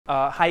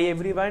Hi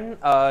everyone,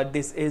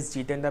 this is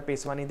Jitendra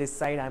Peswani this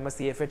side. I'm a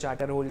CFA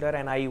charter holder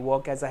and I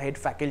work as a head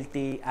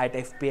faculty at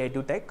FPA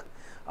Edutech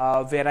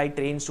where I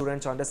train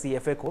students on the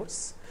CFA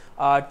course.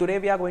 Today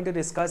we are going to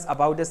discuss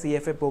about the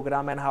CFA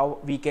program and how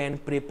we can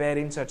prepare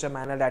in such a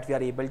manner that we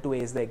are able to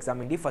ace the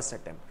exam in the first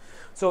attempt.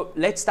 So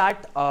let's start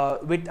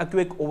with a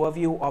quick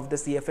overview of the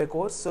CFA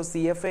course. So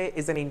CFA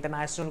is an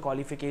international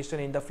qualification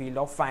in the field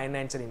of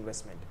finance and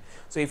investment.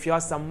 So if you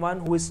are someone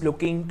who is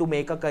looking to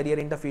make a career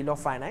in the field of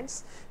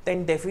finance,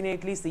 then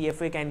definitely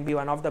CFA can be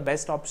one of the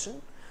best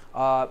option.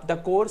 The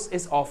course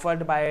is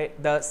offered by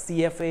the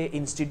CFA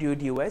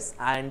Institute US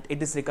and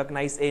it is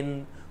recognized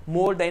in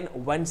more than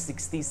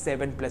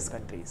 167 plus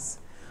countries.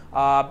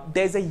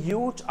 There's a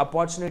huge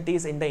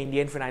opportunities in the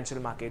Indian financial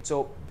market.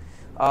 So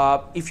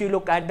if you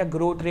look at the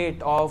growth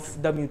rate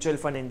of the mutual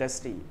fund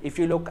industry, if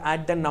you look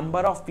at the number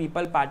of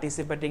people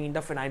participating in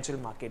the financial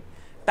market,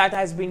 that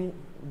has been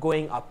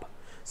going up.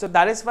 So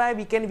that is why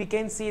we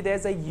can see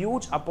there's a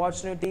huge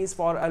opportunities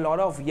for a lot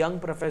of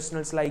young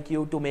professionals like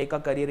you to make a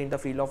career in the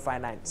field of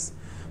finance.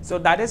 So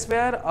that is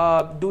where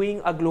doing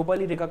a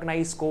globally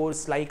recognized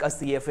course like a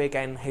CFA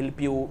can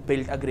help you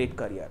build a great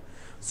career.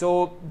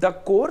 So the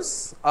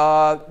course,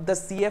 the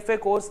CFA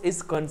course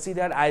is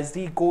considered as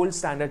the gold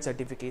standard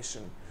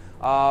certification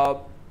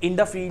in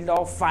the field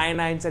of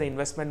finance and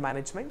investment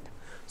management.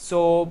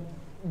 So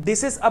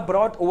this is a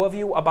broad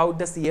overview about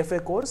the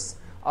CFA course.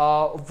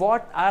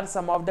 What are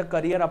some of the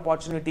career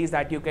opportunities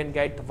that you can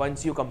get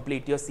once you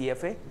complete your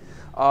CFA?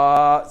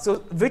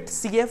 So with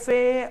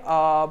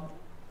CFA,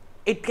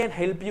 it can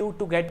help you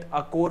to get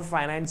a core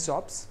finance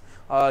jobs.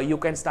 You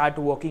can start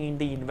working in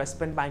the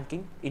investment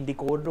banking in the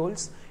core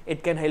roles.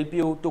 It can help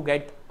you to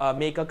get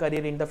make a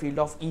career in the field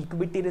of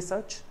equity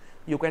research.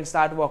 You can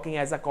start working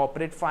as a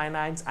corporate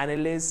finance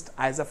analyst,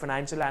 as a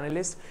financial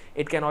analyst.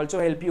 It can also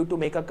help you to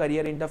make a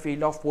career in the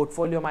field of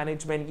portfolio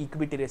management,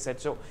 equity research.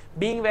 So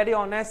being very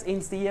honest, in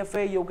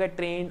CFA, you get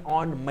trained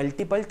on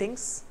multiple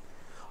things.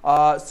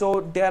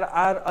 So there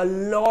are a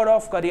lot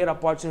of career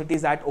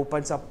opportunities that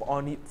opens up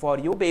for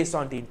you based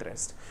on the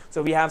interest.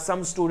 So we have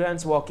some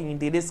students working in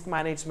the risk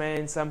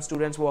management, some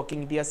students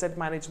working in the asset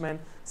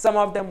management, some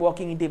of them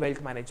working in the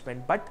wealth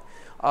management. But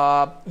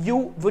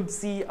you would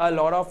see a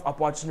lot of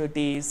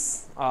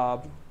opportunities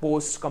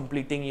post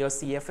completing your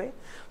CFA.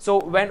 So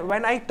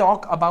when I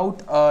talk about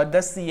the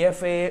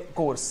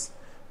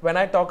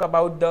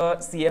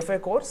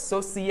CFA course, so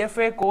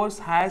CFA course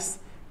has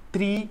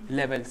 3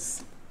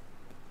 levels.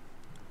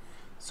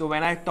 So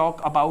when I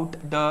talk about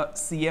the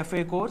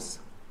CFA course,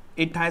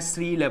 it has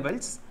 3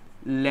 levels: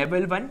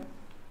 level 1,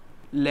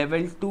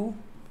 level 2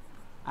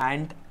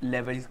 and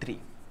level 3.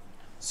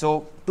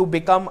 So to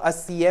become a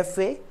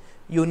CFA,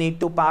 you need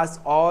to pass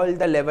all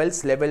the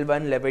levels, level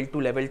 1, level 2,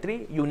 level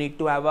 3. You need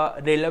to have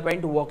a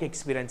relevant work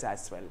experience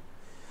as well.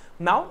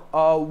 Now,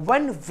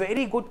 one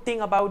very good thing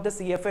about the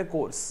CFA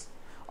course,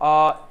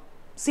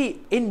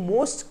 see, in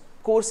most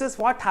courses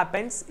what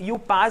happens, you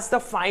pass the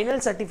final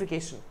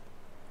certification.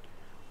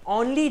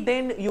 Only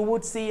then you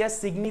would see a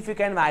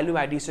significant value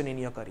addition in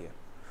your career.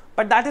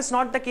 But that is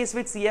not the case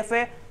with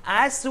CFA.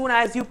 As soon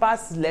as you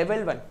pass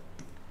level 1,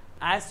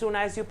 as soon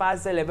as you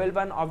pass the level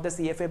 1 of the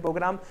CFA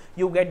program,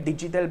 you get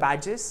digital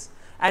badges,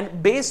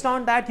 and based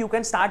on that you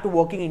can start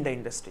working in the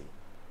industry.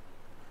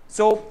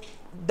 So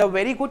the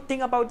very good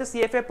thing about the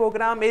CFA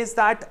program is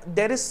that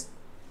there is,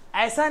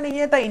 aisa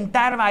nahi hai the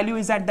entire value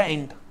is at the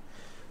end.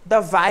 The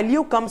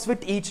value comes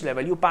with each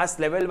level. You pass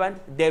level 1,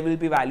 there will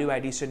be value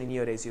addition in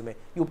your resume.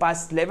 You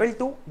pass level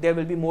 2, there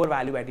will be more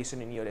value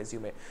addition in your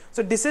resume.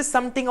 So this is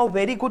something, a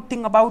very good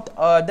thing about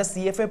the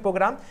CFA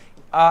program.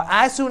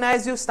 As soon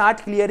as you start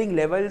clearing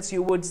levels,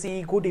 you would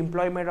see good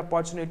employment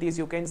opportunities.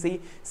 You can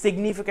see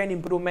significant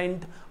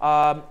improvement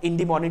in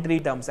the monetary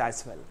terms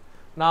as well.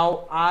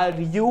 Now, are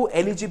you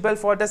eligible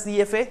for the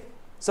CFA?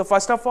 So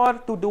first of all,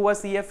 to do a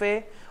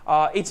CFA,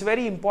 it's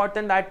very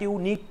important that you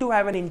need to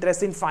have an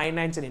interest in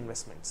finance and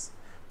investments,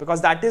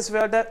 because that is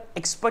where the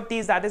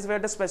expertise, that is where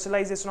the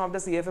specialization of the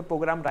CFA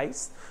program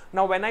lies.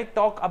 Now, when I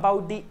talk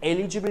about the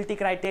eligibility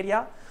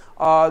criteria,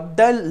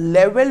 the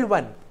level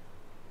 1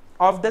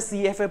 of the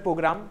CFA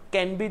program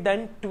can be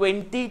done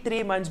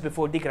 23 months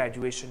before the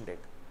graduation date.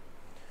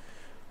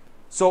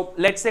 So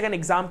let's take an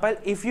example.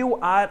 If you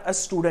are a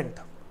student,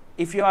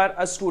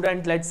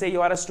 let's say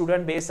you are a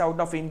student based out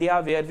of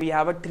India where we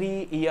have a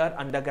 3-year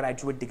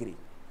undergraduate degree.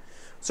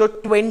 So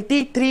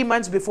 23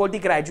 months before the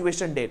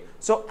graduation date.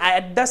 So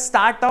at the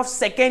start of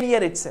second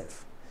year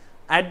itself,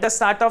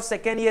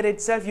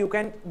 you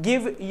can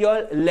give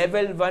your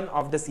level 1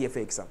 of the CFA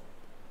exam.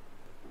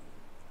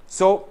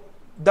 So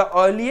the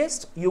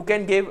earliest you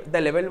can give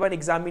the level 1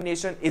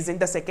 examination is in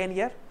the second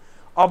year.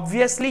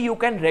 Obviously, you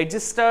can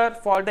register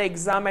for the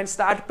exam and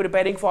start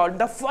preparing for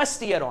the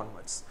first year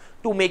onwards.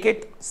 To make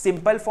it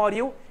simple for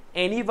you,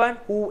 anyone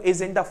who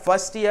is in the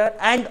first year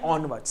and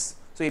onwards.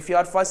 So if you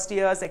are first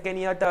year, second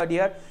year, third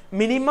year,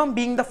 minimum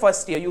being the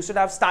first year, you should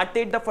have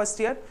started the first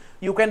year.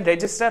 You can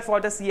register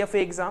for the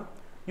CFA exam.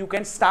 You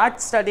can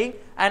start studying,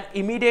 and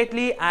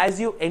immediately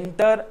as you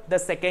enter the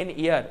second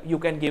year, you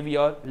can give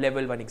your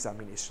level 1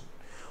 examination.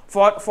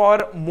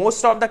 For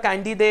most of the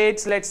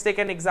candidates, let's take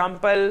an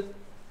example.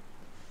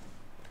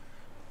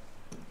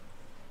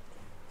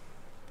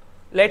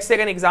 Let's take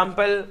an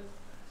example.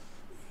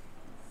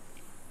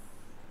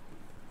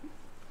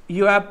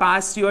 You have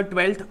passed your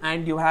 12th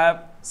and you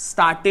have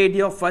started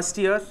your first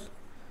year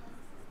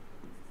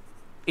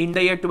in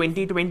the year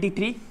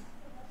 2023,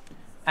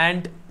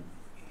 and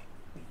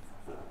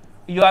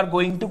you are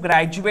going to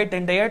graduate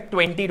in the year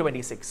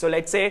 2026. So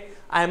let's say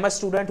I am a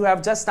student who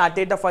have just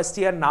started the first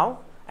year now,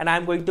 and I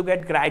am going to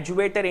get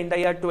graduated in the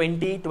year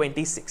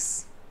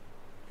 2026.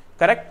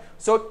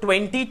 Correct? So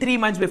 23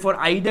 months before,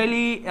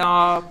 ideally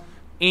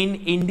in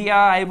India,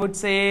 I would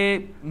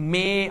say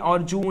May or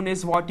June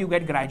is what you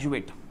get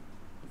graduate.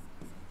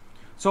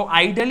 So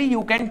ideally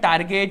you can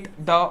target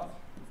the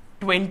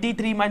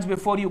 23 months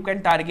before, you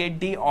can target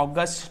the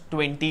August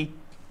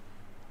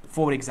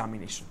 24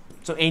 examination.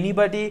 So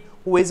anybody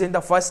who is in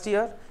the first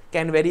year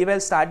can very well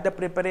start the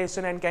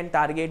preparation and can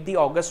target the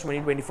August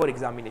 2024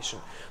 examination.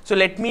 So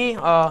let me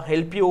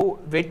help you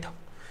with,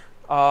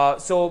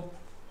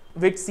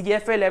 with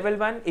CFA level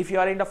 1, if you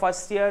are in the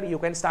first year, you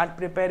can start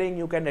preparing,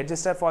 you can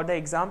register for the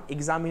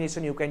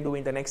examination you can do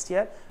in the next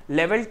year.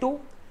 Level 2,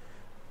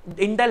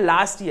 in the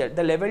last year,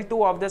 the level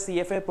 2 of the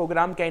CFA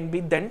program can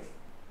be done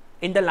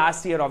in the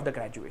last year of the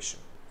graduation.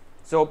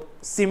 So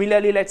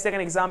similarly, let's take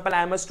an example.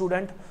 I am a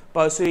student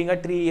pursuing a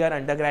 3-year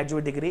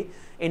undergraduate degree.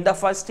 In the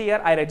first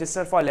year, I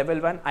register for level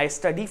 1. I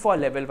study for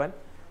level 1.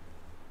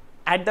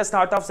 At the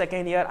start of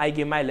second year, I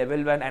give my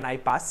level 1 and I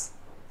pass.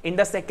 In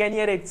the second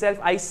year itself,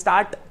 I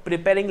start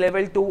preparing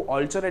level 2,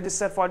 also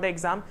register for the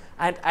exam.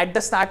 And at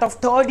the start of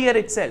third year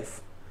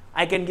itself,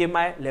 I can give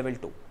my level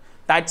 2.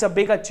 That's a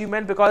big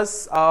achievement,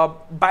 because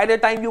by the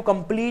time you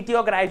complete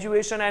your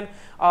graduation and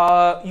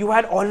you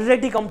had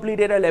already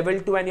completed a level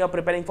 2 and you're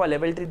preparing for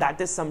level 3,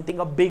 that is something,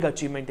 a big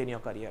achievement in your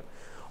career.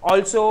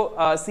 Also,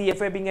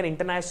 CFA being an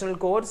international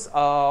course,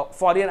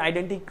 for your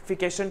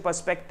identification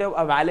perspective,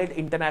 a valid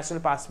international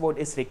passport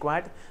is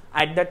required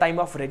at the time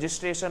of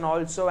registration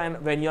also,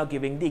 and when you're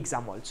giving the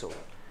exam also.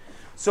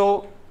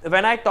 So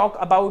when I talk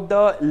about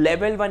the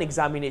level 1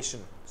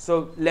 examination,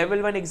 so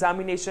level 1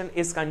 examination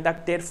is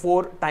conducted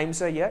 4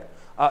 times a year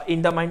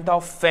in the month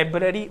of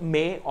February,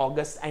 May,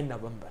 August and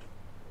November.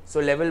 So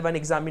level 1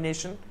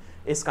 examination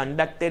is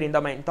conducted in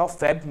the month of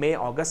Feb, May,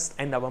 August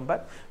and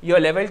November. Your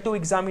level 2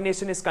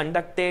 examination is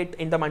conducted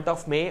in the month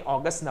of May,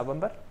 August,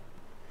 November,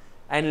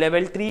 and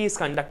level 3 is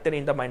conducted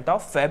in the month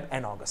of Feb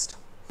and August.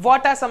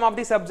 What are some of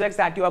the subjects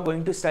that you are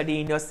going to study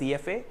in your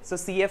CFA? So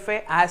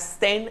CFA has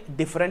 10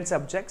 different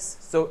subjects.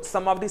 So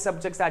some of the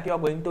subjects that you are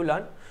going to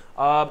learn,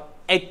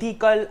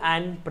 ethical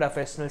and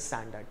professional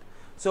standard.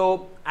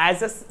 So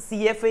as a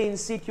CFA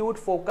institute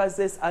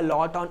focuses a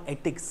lot on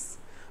ethics,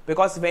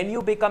 because when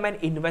you become an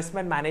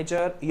investment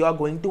manager, you are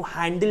going to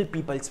handle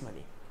people's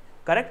money,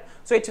 correct?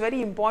 So it's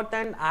very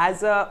important,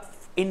 as a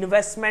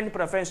investment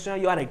professional,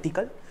 you are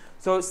ethical.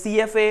 So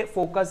CFA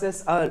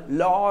focuses a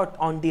lot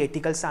on the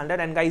ethical standard,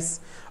 and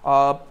guys,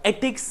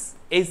 ethics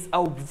is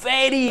a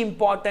very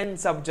important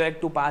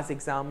subject to pass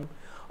exam.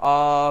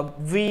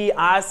 We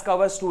ask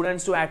our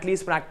students to at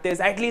least practice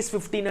at least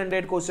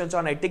 1500 questions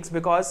on ethics,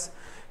 because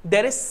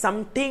there is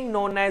something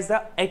known as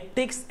the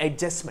ethics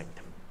adjustment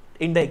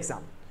in the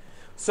exam.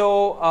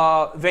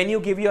 So when you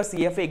give your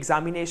CFA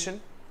examination,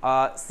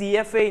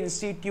 CFA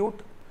institute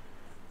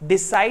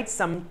decides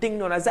something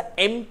known as a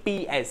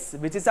MPS,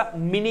 which is a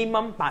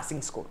minimum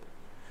passing score.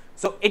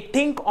 So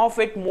think of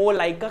it more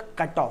like a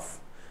cutoff.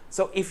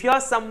 So if you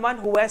are someone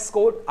who has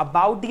scored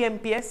above the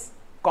MPS,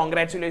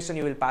 congratulations,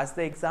 you will pass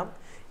the exam.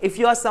 If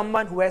you are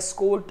someone who has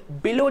scored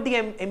below the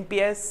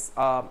MPS,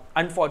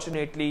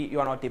 unfortunately, you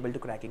are not able to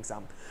crack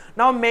exam.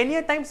 Now, many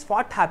a times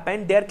what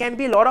happened, there can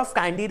be a lot of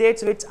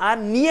candidates which are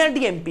near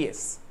the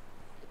MPS,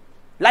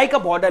 like a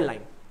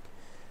borderline.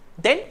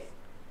 Then,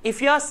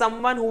 if you are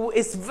someone who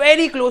is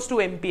very close to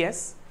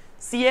MPS,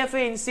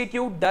 CFA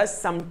Institute does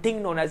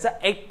something known as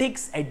a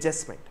ethics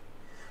adjustment.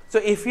 So,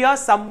 if you are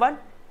someone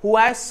who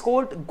has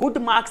scored good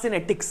marks in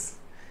ethics,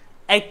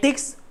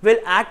 ethics will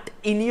act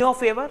in your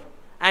favor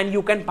and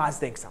you can pass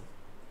the exam.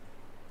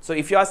 So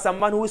if you are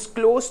someone who is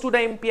close to the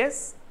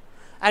MPS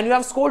and you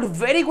have scored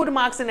very good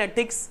marks in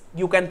ethics,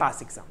 you can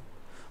pass exam.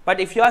 But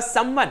if you are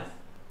someone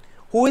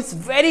who is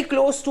very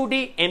close to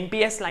the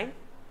MPS line,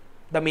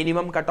 the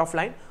minimum cutoff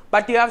line,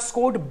 but you have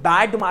scored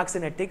bad marks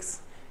in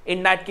ethics,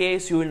 in that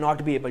case you will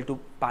not be able to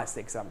pass the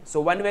exam.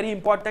 So one very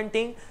important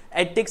thing,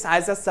 ethics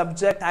as a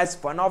subject has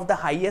one of the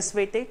highest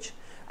weightage,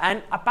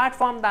 and apart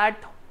from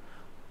that,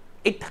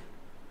 it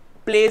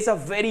plays a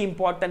very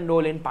important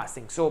role in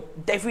passing. So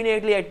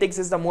definitely ethics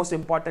is the most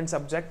important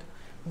subject.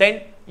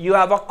 Then you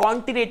have a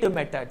quantitative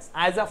methods.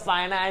 As a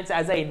finance,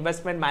 as an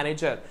investment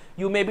manager,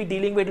 you may be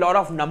dealing with a lot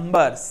of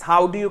numbers.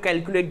 How do you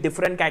calculate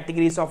different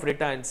categories of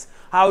returns?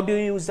 How do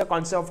you use the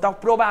concept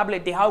of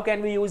probability? How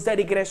can we use the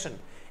regression?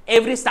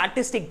 Every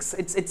statistics,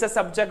 it's a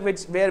subject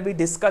where we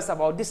discuss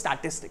about the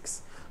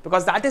statistics,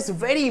 because that is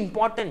very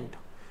important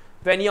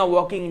when you are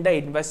working in the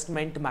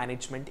investment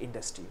management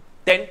industry.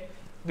 Then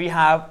we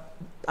have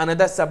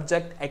another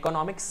subject,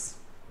 economics.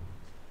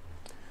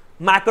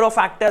 Macro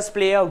factors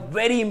play a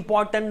very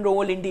important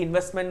role in the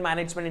investment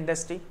management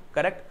industry,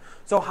 correct?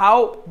 So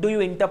how do you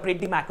interpret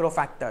the macro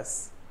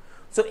factors?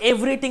 So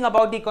everything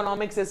about the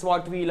economics is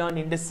what we learn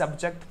in this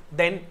subject.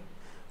 Then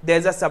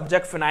there's a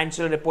subject,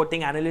 financial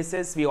reporting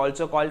analysis. We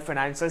also call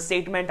financial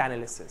statement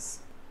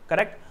analysis,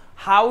 correct?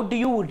 How do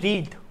you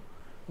read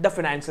the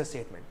financial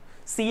statement?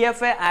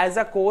 CFA as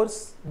a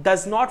course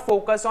does not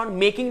focus on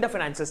making the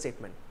financial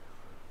statement.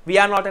 We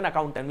are not an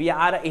accountant. We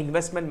are an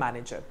investment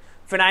manager.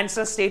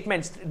 Financial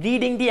statements,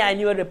 reading the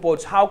annual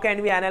reports. How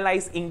can we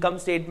analyze income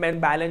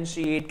statement, balance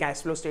sheet,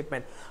 cash flow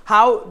statement?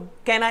 How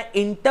can I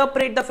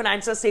interpret the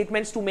financial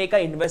statements to make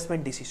an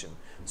investment decision?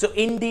 So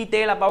in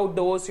detail about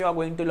those you are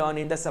going to learn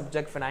in the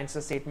subject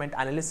financial statement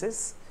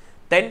analysis.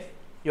 Then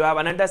you have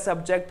another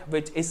subject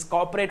which is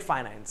corporate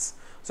finance.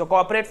 So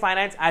corporate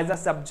finance as a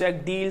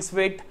subject deals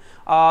with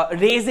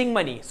raising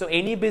money. So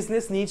any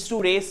business needs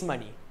to raise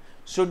money.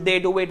 Should they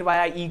do it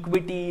via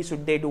equity?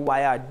 Should they do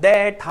via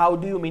debt? How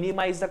do you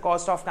minimize the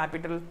cost of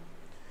capital?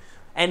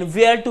 And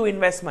where to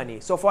invest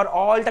money? So for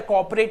all the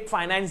corporate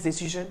finance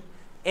decision,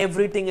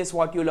 everything is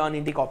what you learn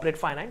in the corporate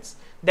finance.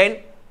 Then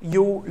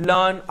you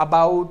learn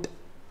about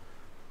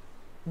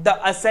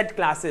the asset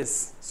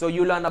classes. So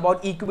you learn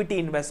about equity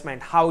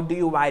investment. How do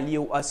you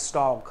value a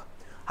stock?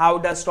 How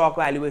does stock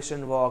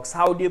valuation works?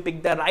 How do you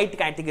pick the right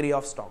category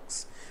of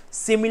stocks?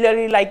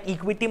 Similarly, like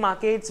equity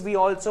markets, we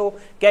also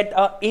get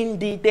a in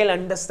detail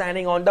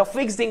understanding on the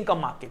fixed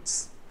income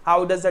markets.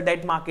 How does the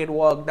debt market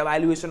work? The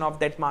valuation of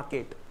debt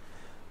market.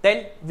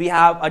 Then we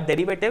have a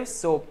derivatives.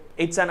 So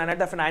it's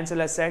another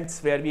financial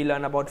assets where we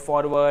learn about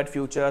forward,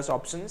 futures,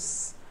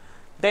 options.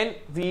 Then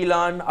we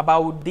learn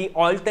about the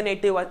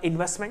alternative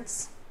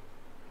investments.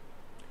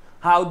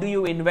 How do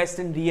you invest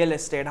in real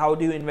estate? How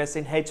do you invest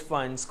in hedge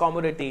funds,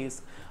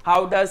 commodities?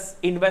 How does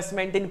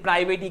investment in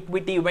private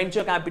equity,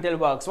 venture capital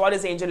works? What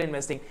is angel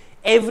investing?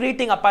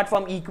 Everything apart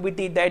from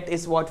equity, that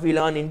is what we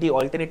learn in the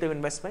alternative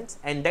investments.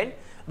 And then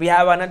we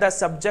have another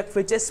subject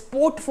which is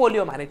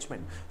portfolio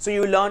management. So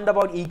you learned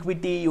about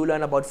equity, you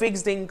learn about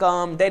fixed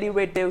income,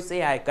 derivatives,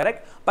 AI,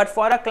 correct? But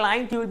for a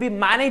client, you will be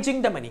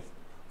managing the money.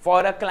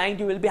 For a client,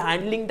 you will be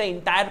handling the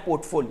entire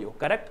portfolio,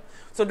 correct?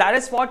 So that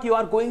is what you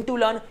are going to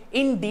learn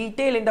in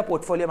detail in the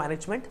portfolio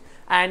management.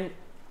 And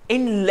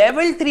in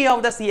level 3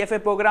 of the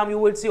CFA program, you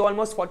will see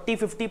almost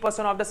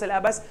 40–50% of the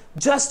syllabus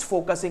just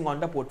focusing on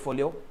the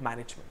portfolio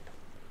management.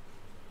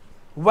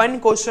 One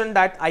question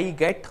that I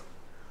get,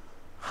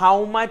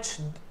 how much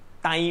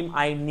time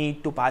I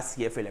need to pass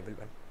CFA level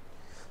 1?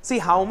 See,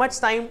 how much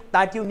time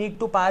that you need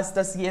to pass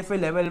the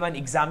CFA level 1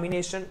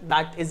 examination,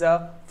 that is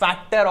a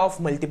factor of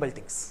multiple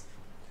things.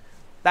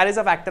 That is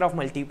a factor of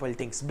multiple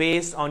things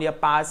based on your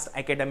past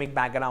academic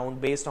background,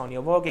 based on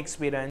your work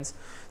experience.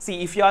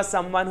 See, if you are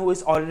someone who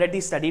has already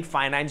studied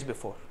finance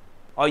before,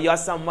 or you are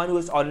someone who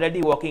is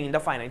already working in the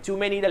finance, you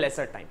may need a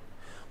lesser time.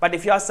 But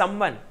if you are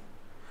someone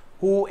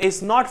who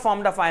is not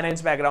from the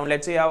finance background,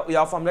 let's say you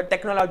are from the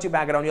technology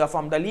background, you are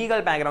from the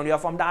legal background, you are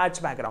from the arts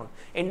background,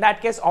 in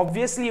that case,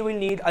 obviously you will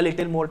need a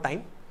little more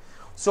time.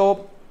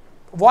 So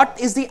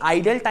what is the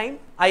ideal time?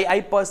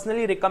 I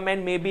personally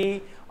recommend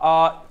maybe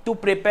to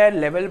prepare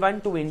level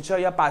 1 to ensure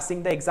you're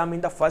passing the exam in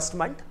the first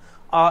month.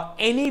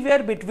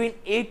 Anywhere between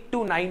 8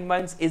 to 9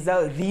 months is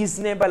a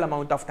reasonable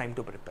amount of time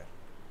to prepare.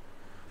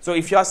 So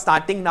if you are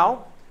starting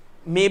now,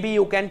 maybe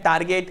you can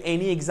target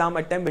any exam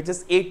attempt which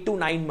is 8 to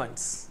 9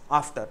 months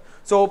after.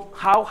 So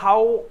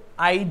how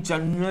I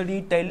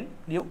generally tell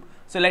you,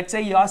 so let's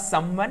say you are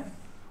someone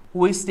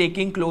who is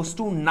taking close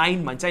to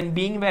 9 months, and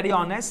being very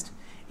honest,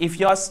 if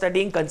you are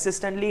studying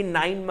consistently,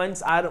 9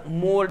 months are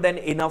more than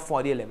enough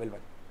for your level 1.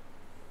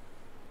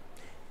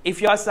 If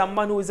you are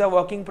someone who is a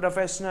working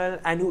professional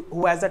and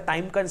who has a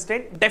time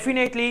constraint,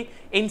 definitely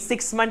in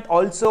 6 months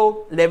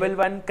also level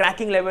 1,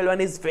 cracking level 1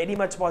 is very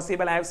much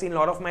possible. I have seen a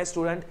lot of my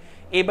students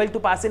able to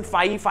pass in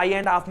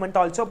 5.5 months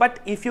also.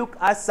 But if you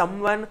are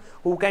someone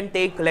who can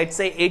take, let's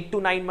say 8 to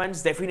 9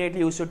 months,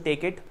 definitely you should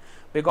take it,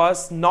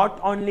 because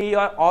not only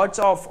your odds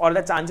of or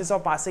the chances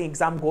of passing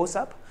exam goes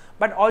up,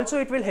 but also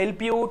it will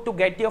help you to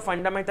get your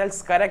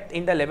fundamentals correct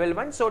in the level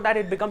 1 so that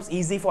it becomes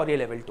easy for your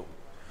level 2.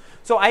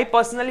 So I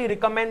personally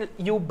recommend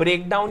you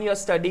break down your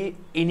study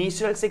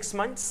initial 6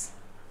 months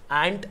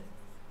and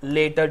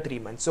later 3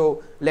 months.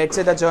 So let's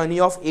say the journey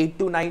of 8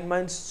 to 9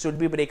 months should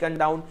be broken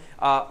down.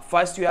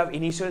 First you have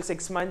initial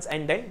 6 months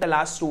and then the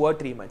last 2 or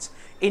 3 months.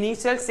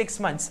 Initial 6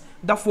 months,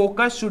 the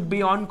focus should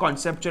be on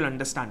conceptual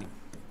understanding.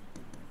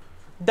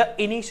 The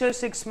initial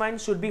 6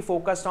 months should be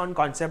focused on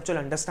conceptual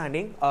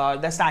understanding.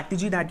 The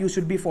strategy that you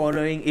should be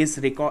following is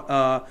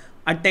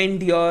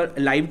attend your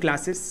live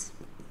classes.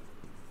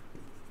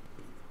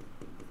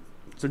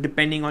 So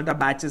depending on the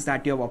batches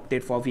that you have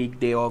opted for,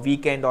 weekday or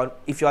weekend, or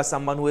if you are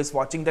someone who is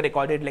watching the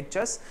recorded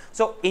lectures,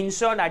 so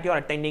ensure that you are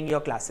attending your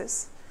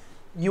classes.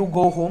 You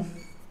go home,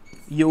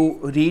 you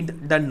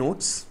read the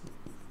notes.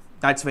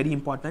 That's very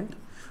important.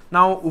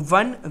 Now,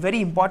 one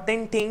very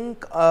important thing,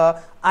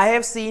 I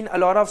have seen a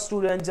lot of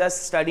students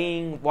just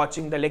studying,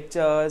 watching the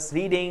lectures,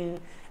 reading,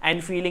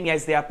 and feeling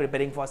as they are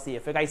preparing for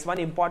CFA. Guys, one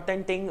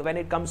important thing when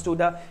it comes to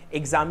the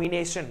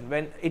examination,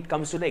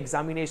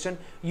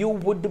 you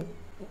would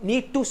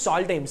need to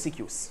solve the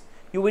MCQs.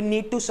 You will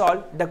need to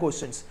solve the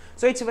questions.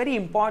 So it's very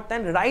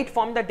important right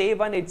from the day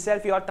one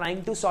itself you are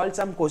trying to solve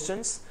some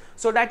questions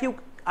so that you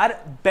are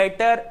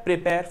better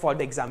prepared for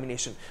the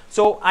examination.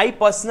 So I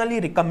personally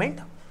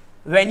recommend,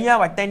 when you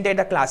have attended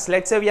a class,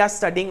 let's say we are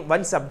studying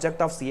one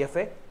subject of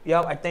CFA, you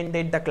have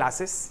attended the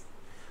classes,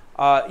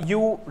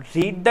 you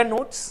read the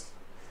notes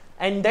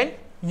and then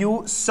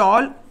you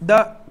solve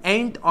the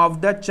end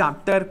of the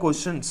chapter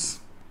questions.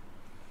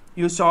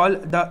 You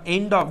solve the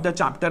end of the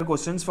chapter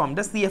questions from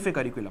the CFA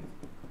curriculum.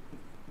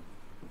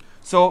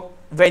 So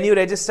when you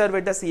register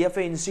with the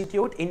CFA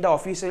Institute in the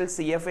official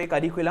CFA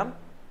curriculum,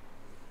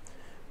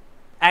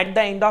 at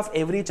the end of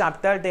every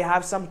chapter they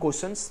have some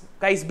questions.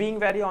 Guys, being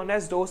very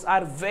honest, those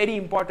are very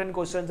important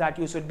questions that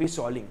you should be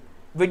solving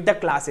with the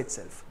class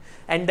itself.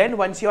 And then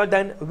once you are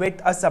done with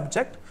a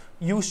subject,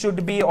 you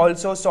should be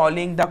also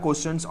solving the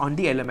questions on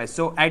the LMS.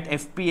 So at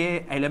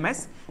FPA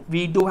LMS,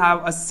 we do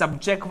have a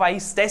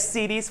subject-wise test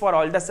series for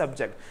all the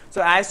subject.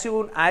 So as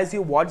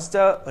you watch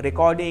the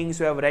recordings,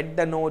 you have read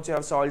the notes, you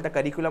have solved the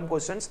curriculum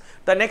questions,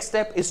 the next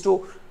step is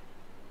to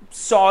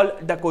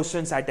solve the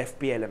questions at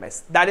FPA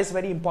LMS. That is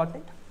very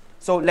important.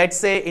 So let's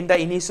say in the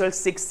initial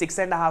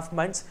 6.5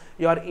 months,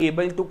 you are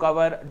able to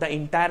cover the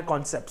entire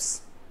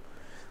concepts.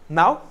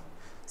 Now,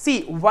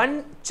 see,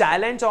 one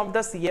challenge of the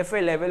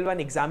CFA level 1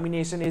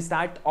 examination is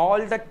that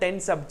all the 10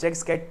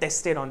 subjects get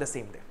tested on the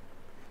same day.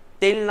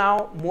 Till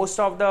now,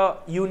 most of the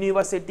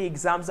university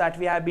exams that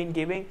we have been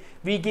giving,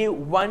 we give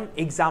one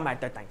exam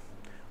at a time.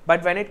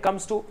 But when it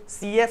comes to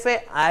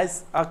CFA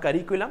as a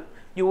curriculum,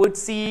 you would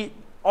see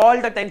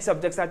all the 10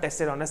 subjects are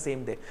tested on the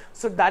same day.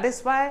 So that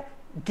is why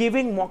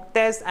giving mock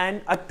tests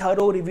and a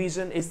thorough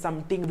revision is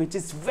something which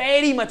is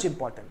very much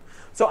important.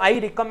 So I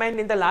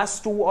recommend in the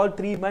last 2 or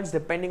 3 months,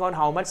 depending on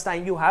how much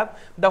time you have,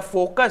 the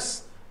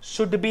focus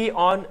should be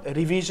on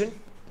revision.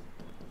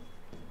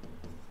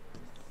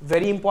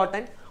 Very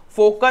important.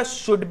 Focus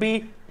should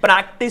be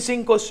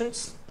practicing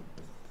questions.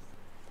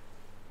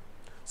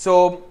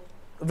 So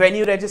when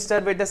you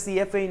register with the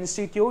CFA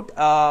Institute,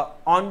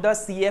 on the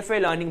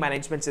CFA learning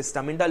management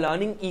system, in the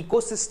learning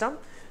ecosystem,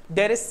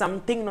 there is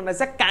something known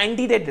as a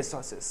candidate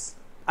resources.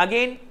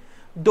 Again,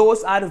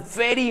 those are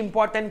very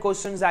important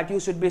questions that you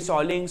should be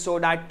solving so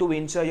that to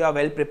ensure you are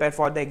well prepared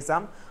for the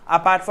exam.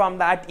 Apart from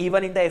that,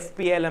 even in the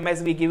FPA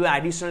LMS, we give you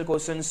additional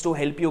questions to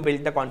help you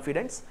build the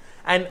confidence.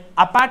 And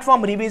apart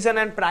from revision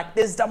and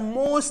practice, the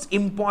most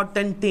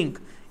important thing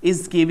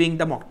is giving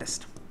the mock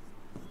test.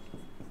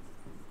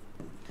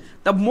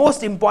 The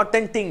most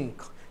important thing,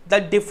 the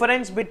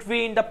difference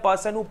between the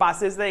person who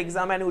passes the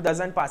exam and who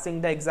doesn't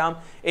passing the exam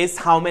is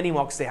how many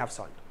mocks they have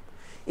solved.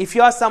 If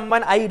you are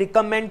someone, I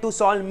recommend to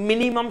solve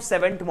minimum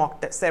 7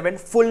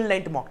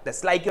 full-length mock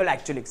tests like your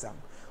actual exam.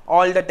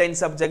 All the 10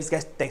 subjects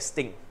get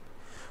testing.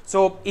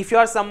 So if you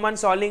are someone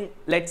solving,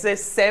 let's say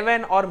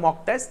 7 or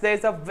mock tests, there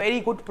is a very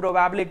good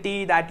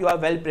probability that you are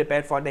well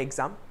prepared for the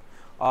exam.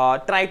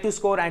 Try to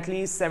score at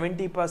least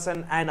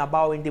 70% and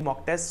above in the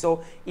mock test.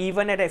 So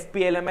even at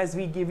FPA LMS,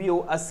 we give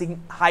you a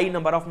high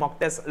number of mock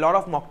tests, a lot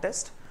of mock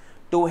tests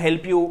to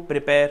help you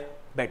prepare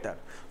better.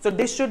 So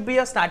this should be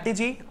a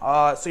strategy.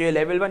 So your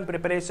level 1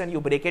 preparation,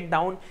 you break it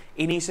down.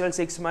 Initial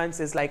 6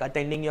 months is like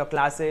attending your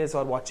classes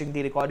or watching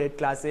the recorded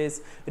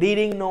classes,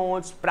 reading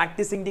notes,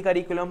 practicing the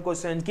curriculum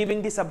questions,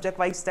 giving the subject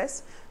wise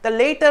tests. The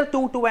later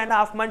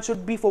 2.5 months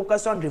should be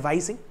focused on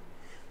revising,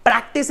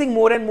 practicing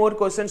more and more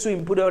questions to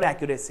improve your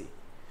accuracy,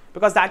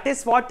 because that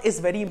is what is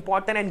very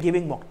important, and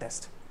giving mock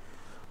test.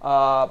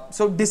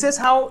 So this is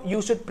how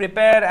you should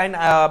prepare. And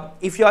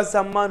if you are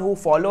someone who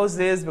follows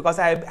this, because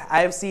I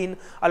have seen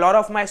a lot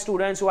of my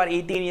students who are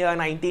 18-year,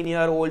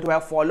 19-year-old who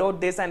have followed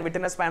this, and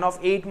within a span of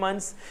 8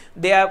 months,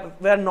 they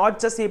were not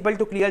just able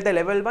to clear the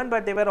level 1,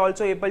 but they were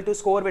also able to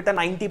score with a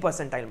 90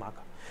 percentile mark.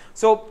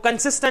 So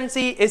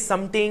consistency is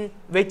something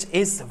which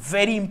is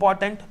very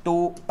important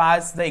to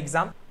pass the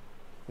exam.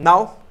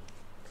 Now,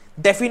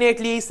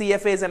 definitely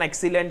CFA is an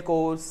excellent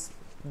course.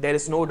 There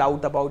is no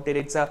doubt about it.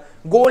 It's a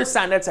gold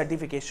standard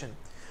certification.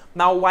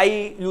 Now, why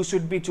you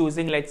should be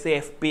choosing, let's say,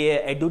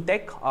 FPA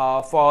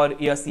Edutech for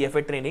your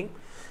CFA training?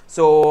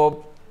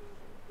 So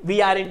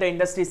we are in the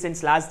industry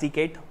since last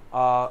decade.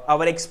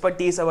 Our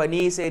expertise, our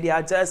niche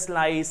area just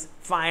lies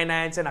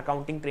finance and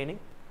accounting training.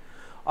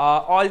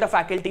 All the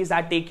faculties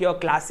that take your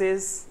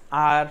classes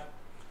are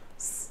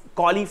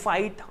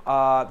qualified.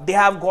 They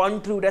have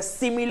gone through the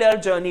similar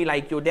journey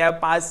like you. They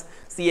have passed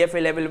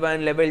CFA level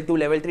 1, level 2,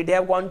 level 3. They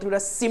have gone through a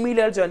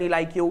similar journey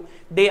like you.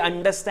 They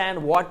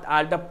understand what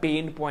are the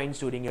pain points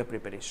during your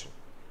preparation.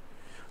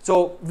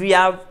 So we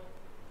have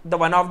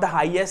one of the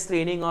highest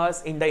training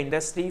hours in the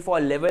industry.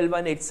 For level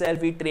 1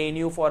 itself, we train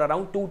you for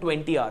around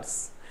 220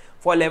 hours.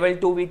 For level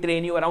 2, we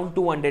train you around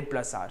 200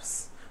 plus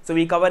hours. So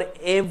we cover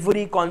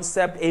every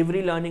concept,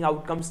 every learning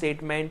outcome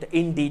statement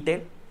in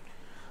detail.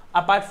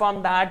 Apart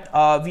from that,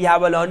 we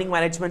have a learning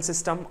management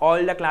system.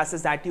 All the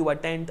classes that you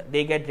attend,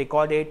 they get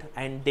recorded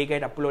and they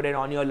get uploaded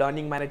on your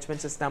learning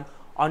management system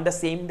on the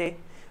same day.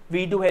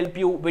 We do help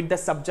you with the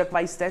subject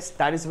wise test,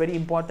 that is very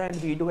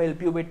important. We do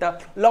help you with a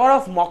lot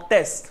of mock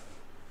tests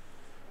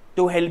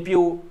to help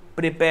you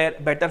prepare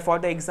better for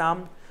the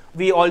exam.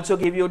 We also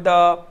give you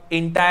the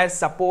entire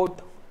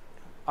support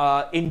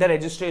in the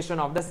registration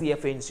of the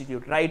CFA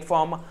Institute, right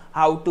from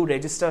how to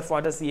register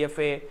for the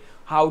CFA,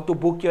 how to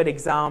book your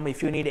exam.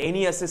 If you need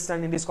any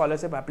assistance in the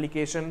scholarship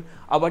application,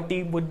 our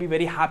team would be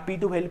very happy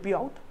to help you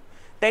out.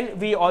 Then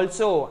we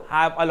also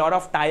have a lot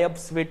of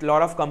tie-ups with a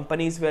lot of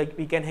companies where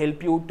we can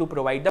help you to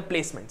provide the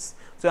placements.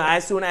 So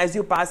as soon as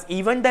you pass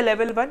even the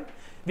level 1,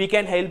 we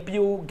can help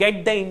you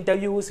get the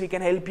interviews, we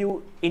can help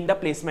you in the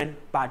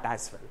placement part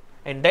as well.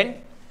 And then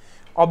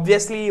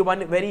obviously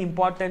one very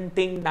important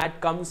thing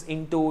that comes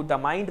into the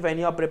mind when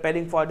you are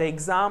preparing for the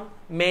exam,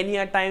 many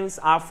a times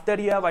after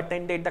you have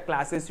attended the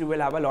classes, you will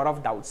have a lot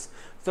of doubts.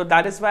 So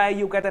that is why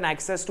you get an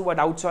access to a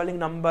doubt solving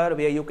number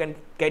where you can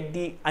get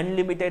the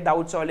unlimited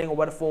doubt solving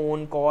over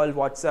phone, call,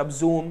 WhatsApp,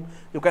 Zoom.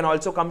 You can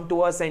also come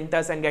to our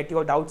centers and get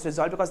your doubts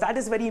resolved, because that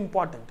is very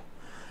important.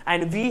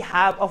 And we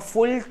have a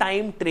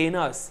full-time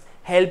trainers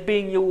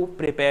helping you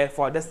prepare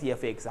for the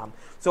CFA exam.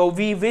 So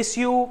we wish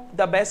you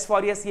the best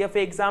for your CFA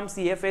exam.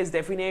 CFA is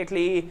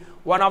definitely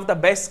one of the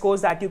best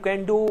course that you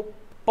can do.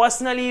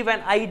 Personally,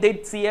 when I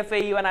did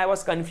CFA, even I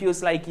was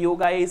confused like you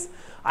guys.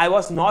 I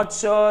was not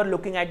sure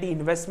looking at the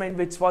investment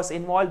which was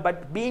involved,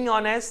 but being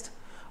honest,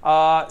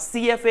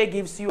 CFA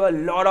gives you a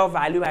lot of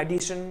value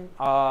addition.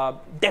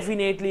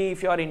 Definitely,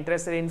 if you are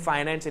interested in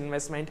finance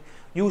investment,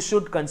 you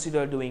should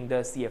consider doing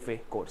the CFA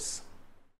course.